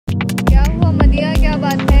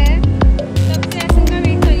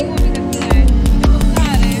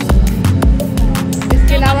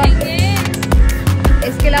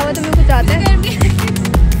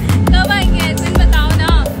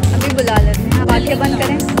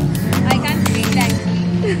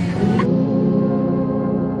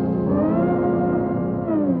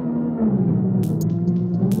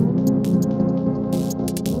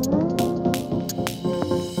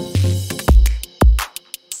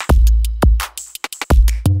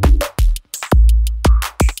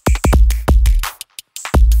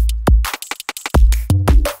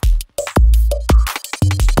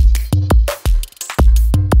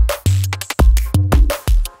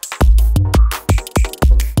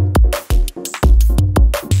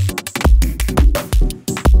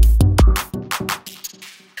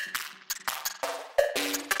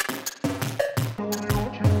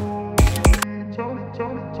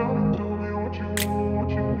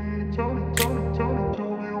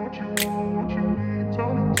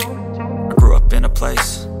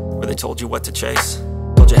place where they told you what to chase,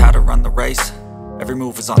 told you how to run the race. Every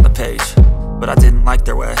move was on the page, but I didn't like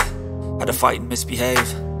their way. Had to fight and misbehave,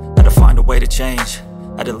 had to find a way to change,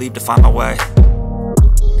 had to leave to find my way.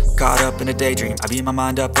 Caught up in a daydream, I beat my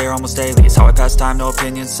mind up there almost daily. It's how I pass time, no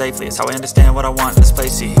opinions safely. It's how I understand what I want in this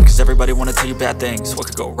place, see. Cause everybody wanna tell you bad things, what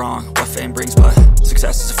could go wrong, what fame brings. But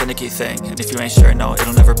success is a finicky thing, and if you ain't sure, no,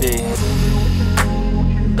 it'll never be.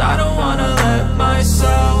 I don't wanna let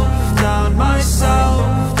myself down,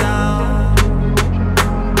 myself down.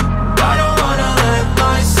 I don't wanna let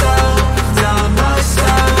myself down,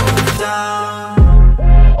 myself down.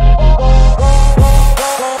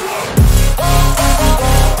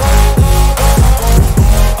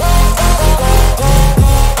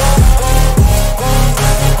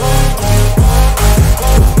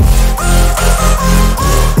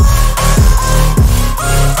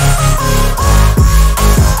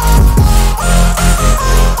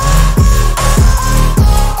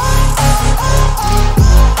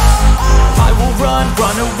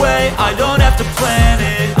 I don't have to plan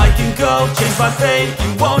it, I can go change my fate.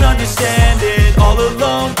 You won't understand it, all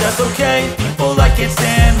alone, that's okay. People I can't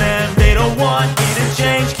stand them, they don't want me to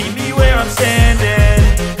change. Keep me where I'm standing,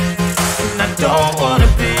 and I don't wanna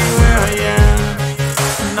be where I am.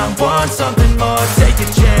 And I want something more, take a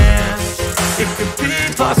chance. It could be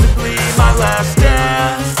possibly my last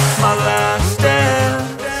dance, my last dance.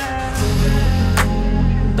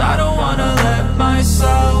 I don't wanna let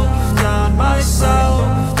myself down,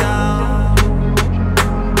 myself down.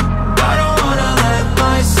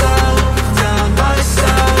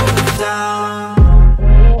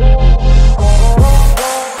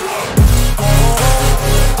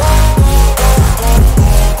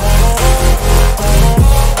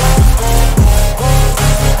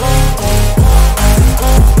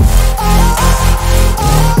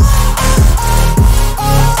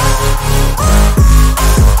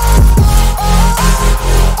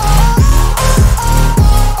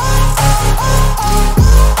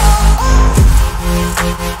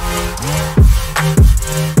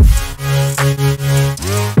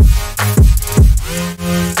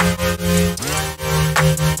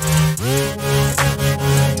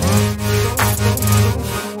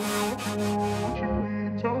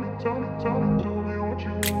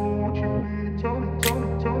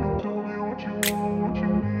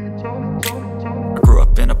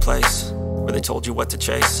 Told you what to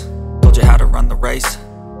chase, told you how to run the race.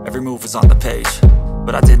 Every move was on the page,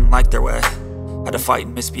 but I didn't like their way. Had to fight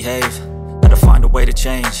and misbehave, had to find a way to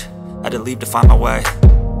change, had to leave to find my way.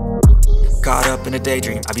 Caught up in a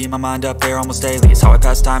daydream, I beat my mind up there almost daily. It's how I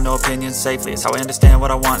pass time, no opinions safely. It's how I understand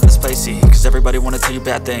what I want in this place, see. Cause everybody wanna tell you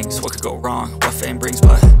bad things, what could go wrong, what fame brings.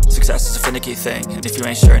 But success is a finicky thing, and if you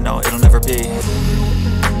ain't sure, no, it'll never be.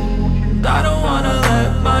 I don't wanna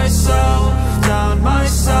let myself down,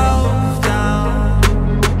 myself down.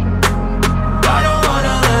 I don't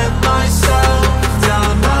wanna let myself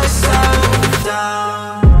down, myself down.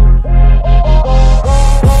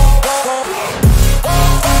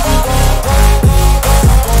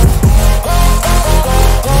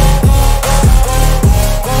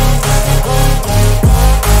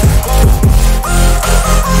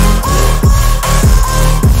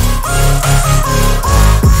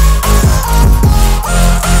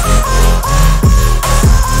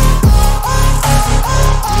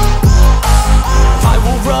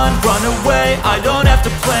 I don't have to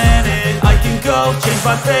plan it, I can go change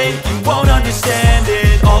my fate. You won't understand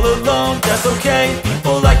it, all alone, that's okay.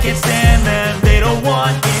 People I can't stand them, they don't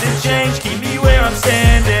want me to change. Keep me where I'm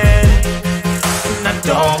standing, and I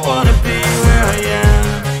don't wanna be where I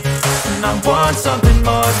am. And I want something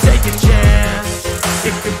more, take a chance.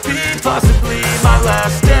 It could be possibly my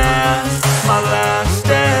last day.